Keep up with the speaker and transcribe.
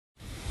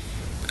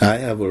I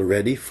have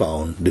already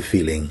found the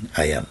feeling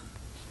I am.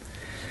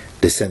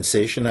 The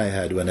sensation I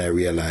had when I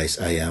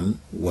realized I am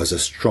was a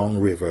strong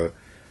river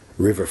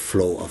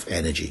flow of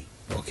energy.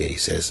 Okay, he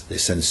says, the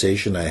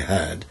sensation I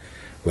had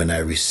when I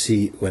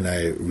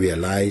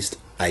realized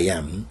I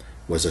am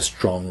was a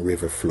strong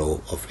river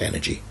flow of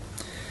energy.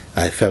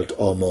 I felt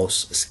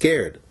almost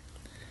scared,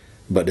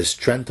 but the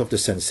strength of the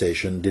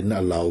sensation didn't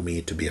allow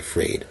me to be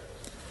afraid.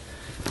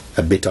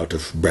 A bit out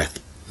of breath,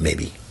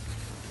 maybe.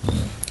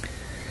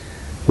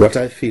 What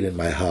I feel in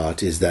my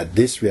heart is that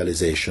this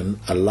realization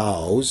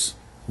allows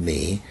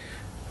me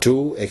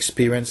to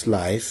experience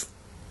life,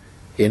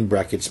 in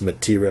brackets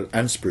material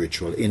and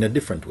spiritual, in a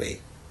different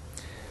way.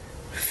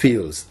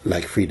 Feels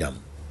like freedom.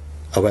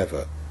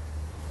 However,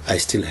 I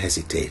still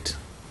hesitate.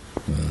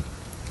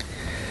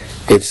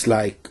 It's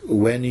like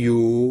when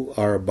you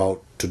are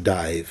about to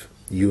dive,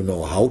 you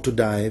know how to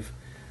dive,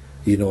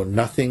 you know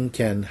nothing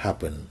can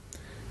happen,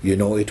 you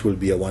know it will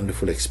be a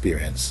wonderful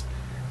experience,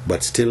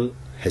 but still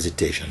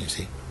hesitation, you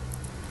see.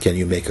 Can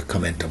you make a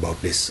comment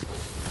about this?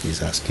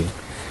 He's asking.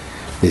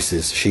 This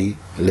is she,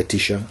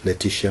 Letitia.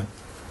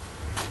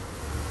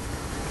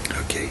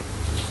 Okay.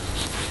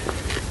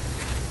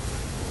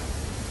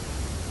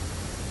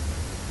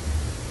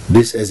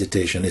 This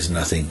hesitation is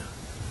nothing.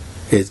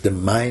 It's the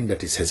mind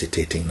that is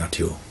hesitating, not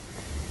you.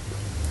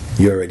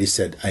 You already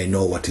said, I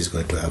know what is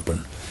going to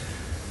happen.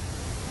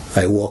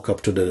 I walk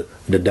up to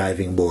the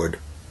diving board,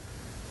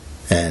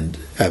 and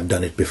I've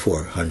done it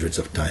before hundreds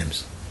of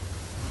times.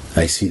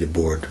 I see the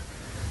board.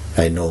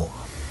 I know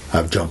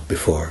I've jumped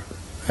before.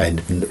 I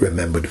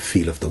remember the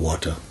feel of the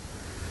water.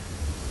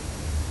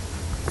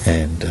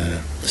 And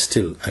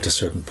still, at a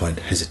certain point,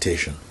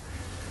 hesitation.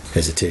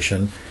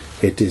 Hesitation,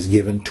 it is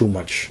given too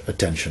much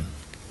attention.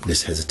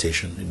 This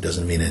hesitation, it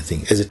doesn't mean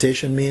anything.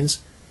 Hesitation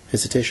means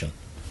hesitation.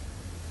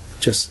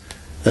 Just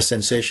a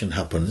sensation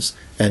happens,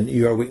 and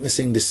you are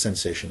witnessing this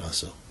sensation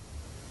also.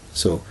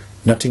 So,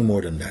 nothing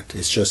more than that.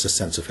 It's just a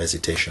sense of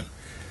hesitation.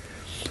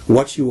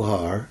 What you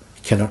are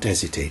cannot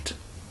hesitate.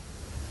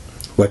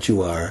 What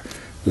you are,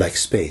 like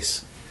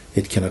space,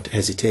 it cannot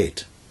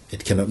hesitate.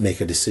 It cannot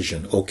make a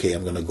decision. Okay,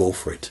 I'm going to go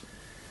for it.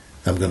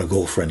 I'm going to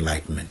go for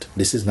enlightenment.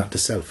 This is not the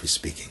self is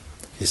speaking.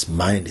 His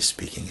mind is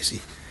speaking, you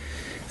see.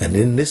 And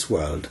in this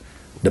world,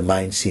 the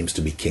mind seems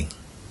to be king.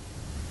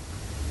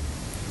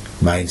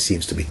 Mind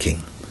seems to be king.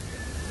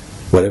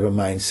 Whatever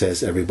mind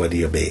says,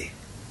 everybody obey.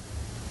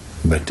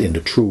 But in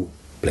the true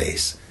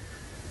place,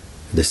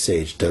 the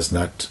sage does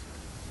not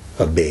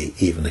obey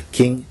even a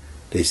king.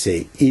 They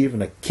say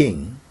even a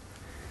king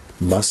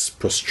must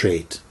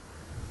prostrate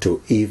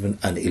to even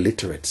an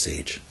illiterate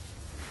sage.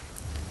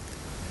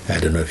 I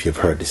don't know if you've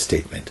heard this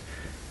statement.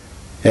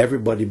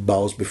 Everybody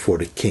bows before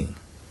the king.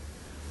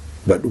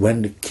 But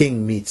when the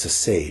king meets a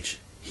sage,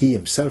 he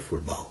himself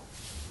will bow.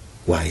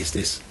 Why is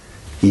this?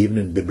 Even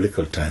in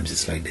biblical times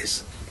it's like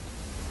this.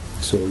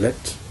 So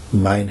let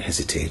mind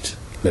hesitate,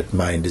 let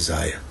mind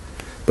desire,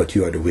 but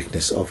you are the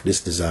witness of this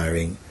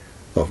desiring,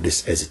 of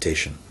this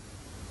hesitation.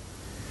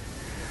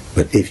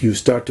 But if you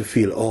start to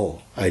feel,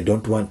 oh, I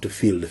don't want to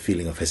feel the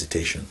feeling of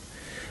hesitation,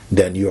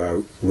 then you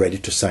are ready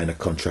to sign a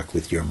contract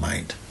with your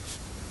mind.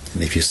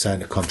 And if you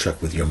sign a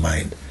contract with your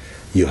mind,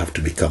 you have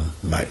to become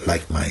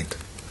like mind.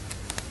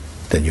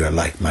 Then you are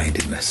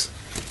like-mindedness.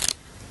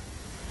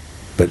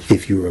 But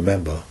if you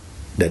remember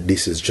that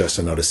this is just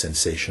another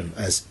sensation,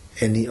 as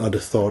any other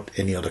thought,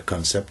 any other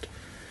concept,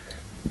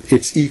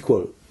 it's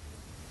equal.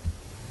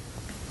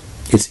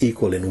 It's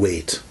equal in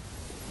weight.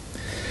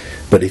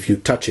 But if you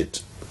touch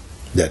it,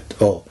 that,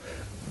 oh,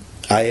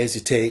 I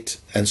hesitate,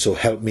 and so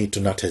help me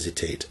to not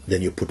hesitate,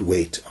 then you put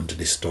weight onto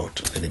this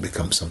thought, and it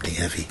becomes something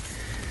heavy.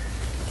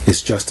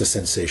 It's just a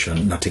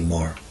sensation, nothing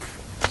more.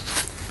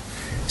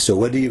 So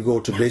whether you go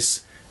to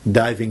this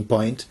diving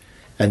point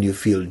and you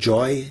feel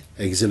joy,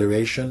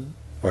 exhilaration,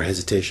 or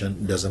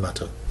hesitation, doesn't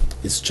matter.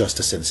 It's just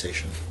a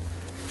sensation.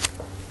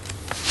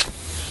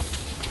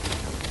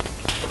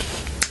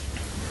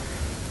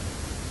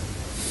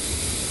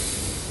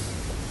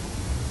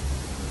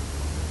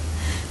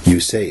 You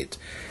say it.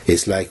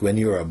 It's like when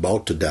you're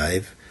about to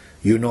dive,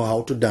 you know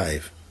how to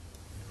dive.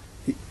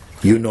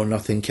 You know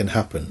nothing can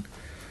happen.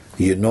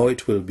 You know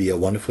it will be a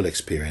wonderful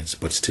experience,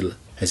 but still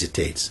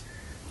hesitates.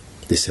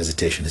 This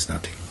hesitation is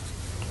nothing.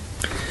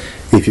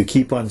 If you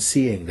keep on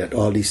seeing that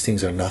all these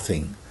things are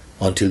nothing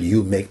until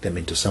you make them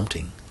into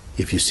something,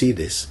 if you see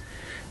this,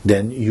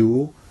 then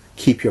you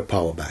keep your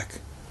power back.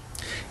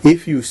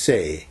 If you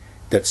say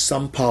that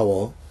some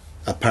power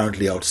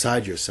apparently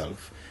outside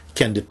yourself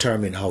can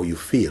determine how you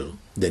feel,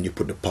 then you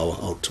put the power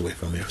out away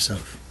from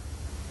yourself.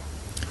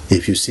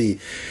 If you see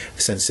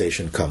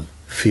sensation come,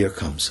 fear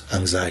comes,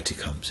 anxiety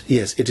comes.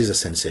 Yes, it is a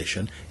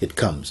sensation, it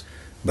comes,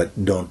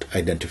 but don't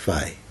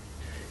identify.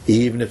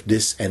 Even if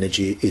this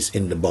energy is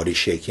in the body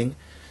shaking,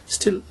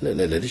 still let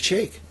it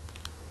shake.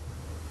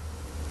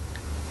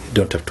 You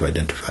don't have to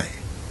identify.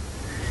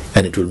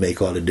 And it will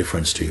make all the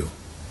difference to you.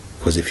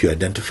 Because if you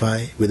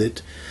identify with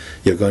it,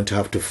 you're going to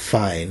have to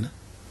find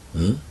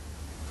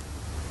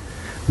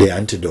the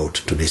antidote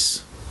to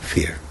this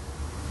fear.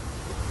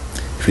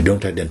 If you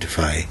don't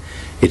identify,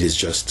 it is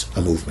just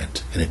a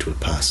movement and it will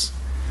pass.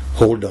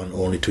 Hold on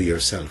only to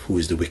yourself, who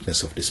is the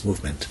witness of this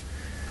movement.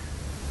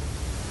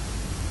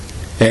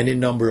 Any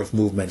number of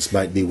movements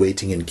might be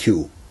waiting in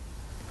queue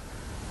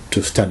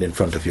to stand in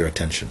front of your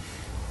attention.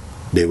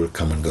 They will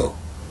come and go.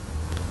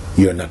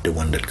 You're not the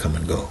one that come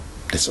and go.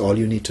 That's all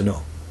you need to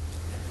know.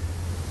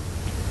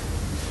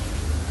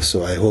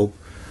 So I hope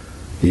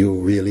you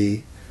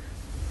really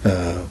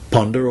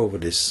ponder over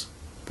this,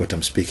 what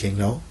I'm speaking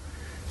now,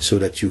 so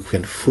that you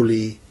can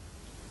fully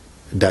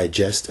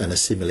digest and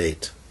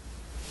assimilate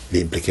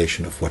the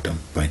implication of what I'm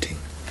pointing.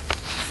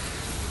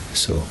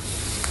 So,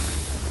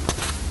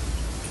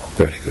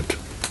 very good.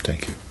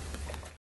 Thank you.